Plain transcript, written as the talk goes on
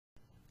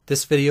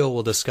This video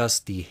will discuss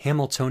the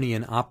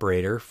Hamiltonian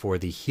operator for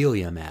the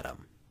helium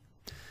atom.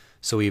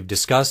 So we've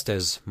discussed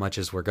as much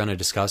as we're going to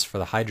discuss for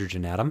the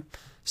hydrogen atom.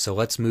 So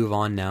let's move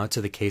on now to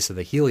the case of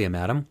the helium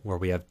atom, where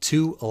we have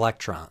two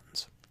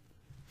electrons.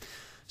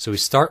 So we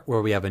start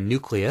where we have a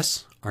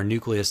nucleus. Our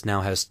nucleus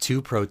now has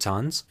two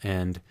protons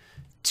and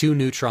two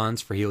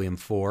neutrons for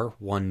helium-4,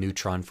 one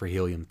neutron for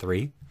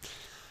helium-3.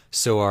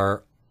 So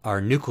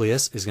our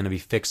nucleus is going to be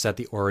fixed at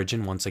the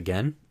origin once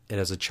again. It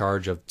has a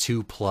charge of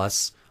 2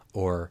 plus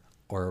or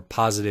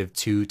positive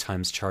 2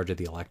 times charge of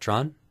the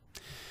electron.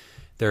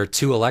 There are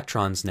two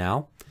electrons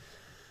now.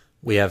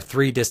 We have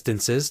three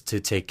distances to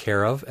take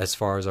care of as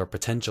far as our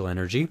potential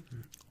energy.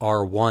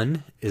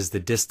 R1 is the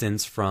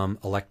distance from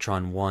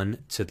electron 1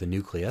 to the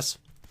nucleus.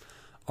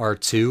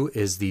 R2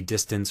 is the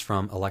distance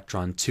from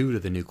electron 2 to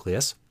the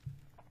nucleus.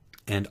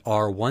 And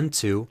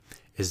R12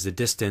 is the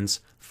distance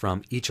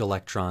from each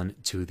electron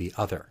to the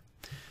other.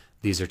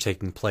 These are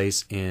taking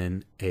place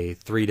in a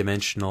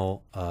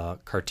three-dimensional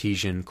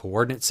Cartesian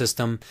coordinate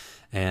system,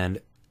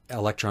 and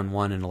electron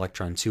 1 and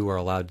electron 2 are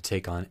allowed to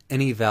take on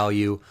any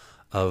value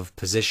of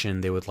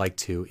position they would like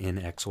to in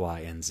x, y,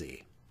 and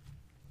z.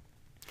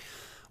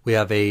 We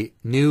have a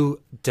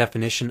new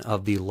definition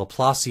of the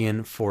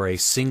Laplacian for a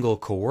single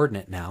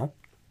coordinate now.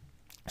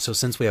 So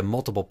since we have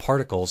multiple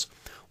particles,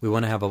 we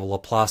want to have a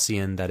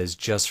Laplacian that is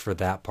just for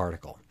that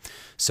particle.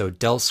 So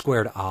del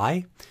squared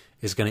I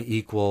is going to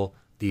equal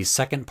the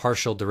second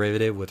partial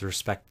derivative with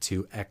respect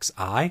to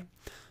xi,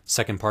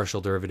 second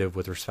partial derivative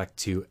with respect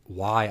to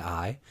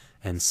yi,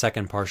 and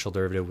second partial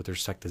derivative with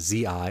respect to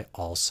zi,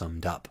 all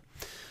summed up.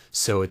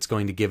 So it's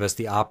going to give us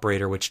the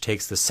operator which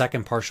takes the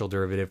second partial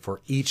derivative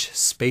for each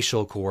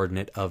spatial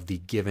coordinate of the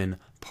given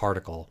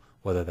particle,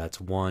 whether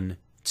that's 1,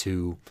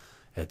 2,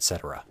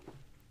 etc.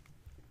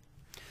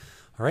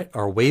 All right,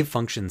 our wave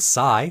function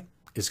psi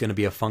is going to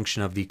be a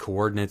function of the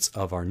coordinates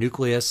of our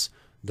nucleus,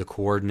 the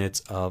coordinates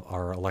of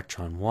our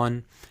electron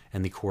 1,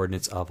 and the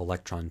coordinates of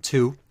electron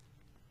 2.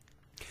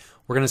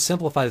 We're going to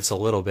simplify this a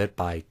little bit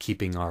by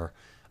keeping our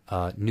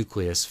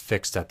nucleus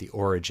fixed at the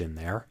origin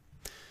there.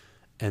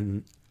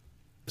 And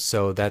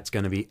so that's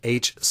going to be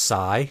h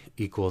psi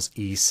equals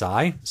e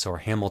psi. So our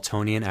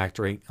Hamiltonian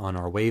acting on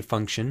our wave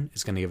function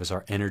is going to give us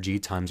our energy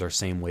times our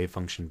same wave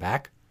function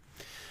back.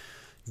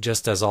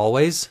 Just as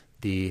always,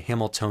 the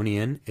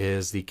Hamiltonian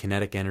is the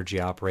kinetic energy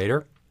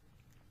operator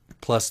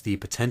plus the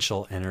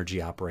potential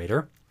energy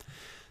operator.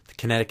 The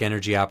kinetic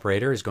energy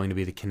operator is going to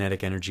be the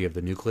kinetic energy of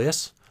the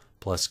nucleus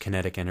plus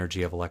kinetic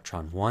energy of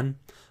electron 1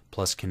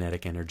 plus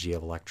kinetic energy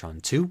of electron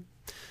 2.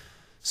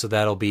 So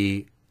that'll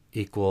be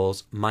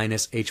equals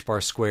minus h bar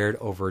squared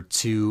over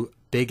 2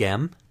 big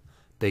M.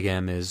 Big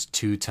M is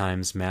 2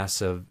 times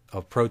mass of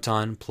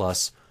proton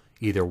plus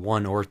either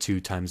 1 or 2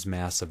 times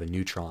mass of a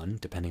neutron,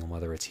 depending on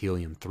whether it's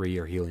helium-3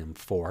 or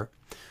helium-4.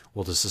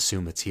 We'll just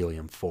assume it's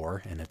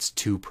helium-4, and it's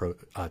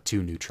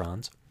 2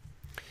 neutrons.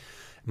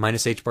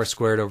 Minus h bar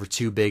squared over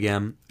 2 big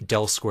M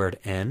del squared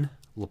n,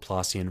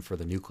 Laplacian for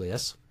the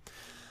nucleus.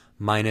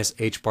 Minus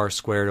h bar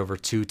squared over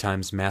 2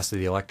 times mass of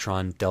the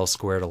electron del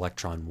squared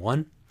electron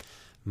 1.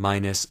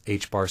 Minus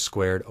h bar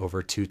squared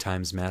over 2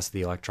 times mass of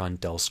the electron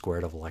del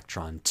squared of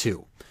electron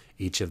 2.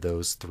 Each of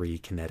those three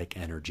kinetic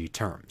energy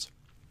terms.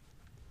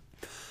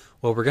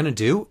 What we're going to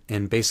do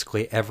in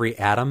basically every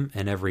atom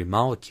and every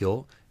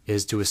molecule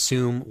is to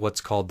assume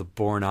what's called the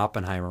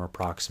Born-Oppenheimer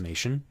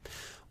approximation,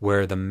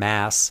 where the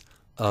mass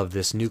of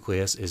this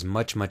nucleus is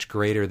much, much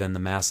greater than the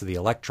mass of the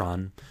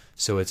electron,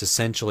 so it's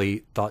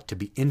essentially thought to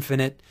be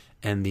infinite,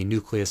 and the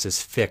nucleus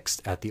is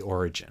fixed at the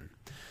origin.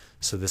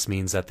 So this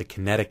means that the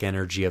kinetic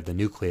energy of the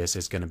nucleus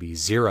is going to be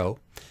 0,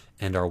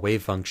 and our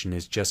wave function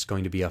is just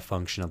going to be a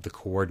function of the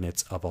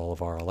coordinates of all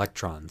of our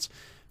electrons.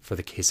 For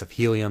the case of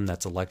helium,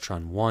 that's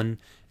electron 1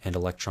 and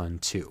electron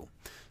 2.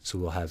 So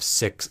we'll have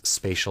 6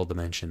 spatial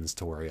dimensions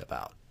to worry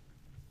about.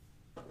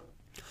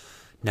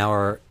 Now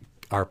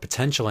our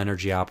potential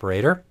energy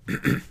operator,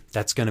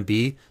 that's going to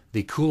be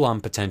the Coulomb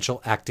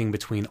potential acting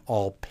between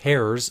all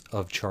pairs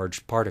of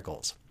charged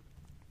particles.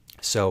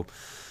 So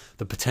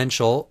the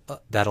potential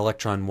that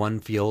electron 1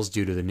 feels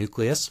due to the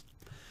nucleus,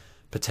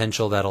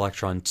 potential that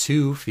electron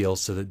 2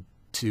 feels to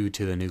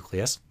the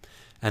nucleus,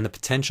 and the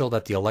potential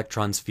that the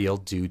electrons feel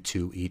due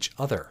to each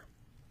other.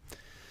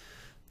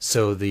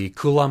 So the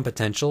Coulomb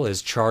potential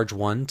is charge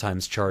 1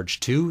 times charge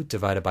 2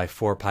 divided by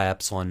 4 pi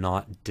epsilon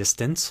naught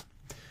distance.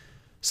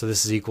 So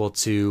this is equal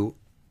to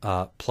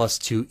plus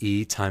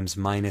 2e times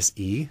minus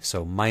e.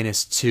 So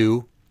minus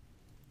 2,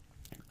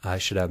 I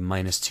should have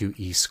minus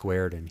 2e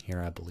squared in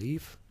here, I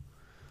believe.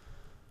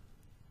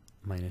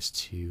 Minus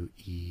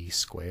 2e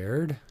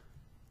squared.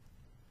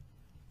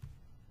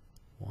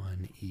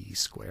 1e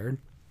squared.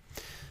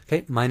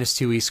 Okay, minus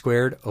 2e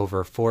squared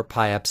over 4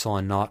 pi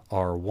epsilon naught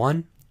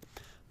r1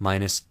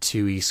 minus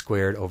 2e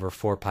squared over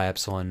 4 pi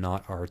epsilon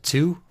naught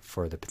r2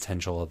 for the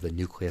potential of the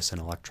nucleus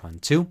and electron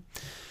 2.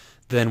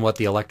 Then what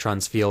the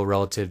electrons feel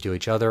relative to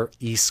each other,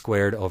 e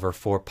squared over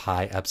 4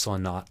 pi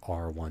epsilon naught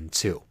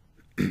r12.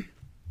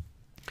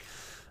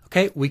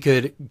 Okay, we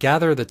could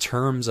gather the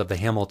terms of the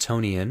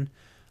Hamiltonian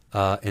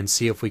and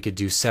see if we could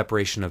do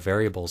separation of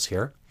variables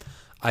here.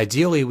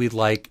 Ideally, we'd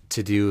like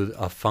to do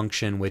a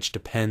function which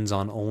depends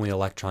on only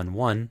electron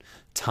 1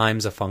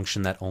 times a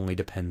function that only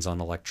depends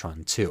on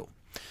electron 2.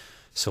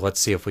 So let's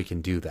see if we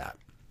can do that.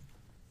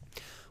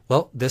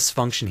 Well, this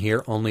function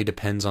here only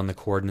depends on the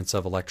coordinates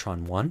of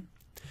electron 1.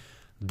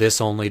 This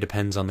only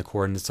depends on the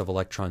coordinates of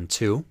electron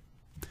 2.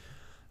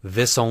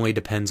 This only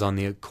depends on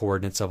the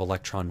coordinates of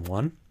electron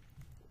 1.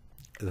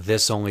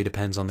 This only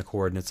depends on the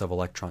coordinates of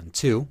electron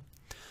 2.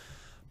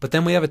 But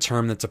then we have a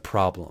term that's a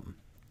problem.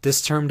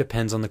 This term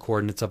depends on the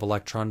coordinates of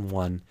electron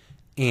 1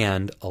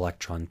 and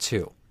electron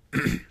 2.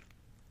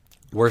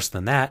 Worse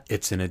than that,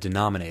 it's in a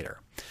denominator.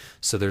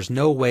 So there's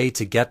no way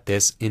to get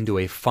this into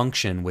a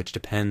function which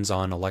depends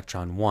on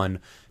electron 1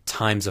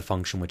 times a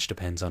function which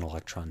depends on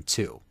electron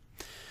 2.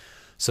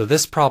 So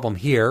this problem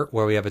here,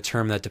 where we have a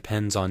term that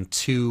depends on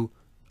two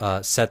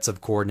sets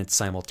of coordinates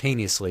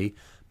simultaneously,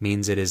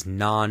 means it is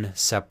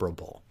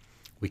non-separable.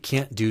 We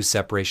can't do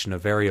separation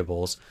of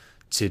variables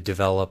to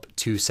develop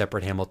two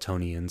separate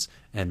Hamiltonians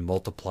and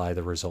multiply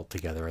the result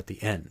together at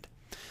the end.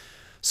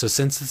 So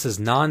since this is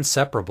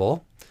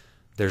non-separable,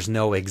 there's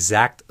no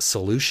exact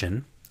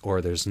solution,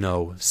 or there's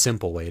no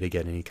simple way to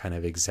get any kind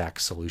of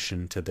exact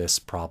solution to this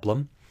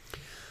problem.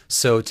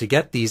 So to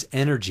get these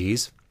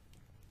energies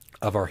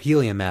of our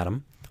helium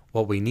atom,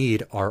 what we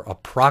need are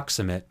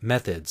approximate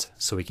methods,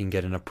 so we can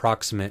get an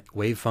approximate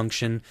wave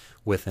function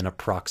with an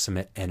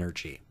approximate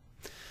energy.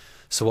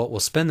 So what we'll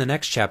spend the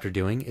next chapter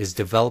doing is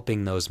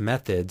developing those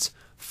methods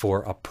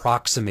for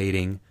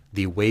approximating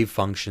the wave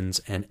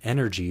functions and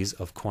energies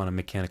of quantum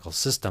mechanical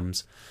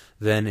systems.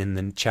 Then in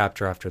the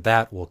chapter after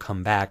that, we'll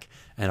come back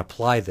and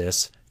apply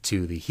this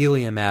to the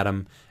helium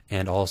atom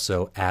and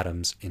also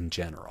atoms in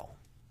general.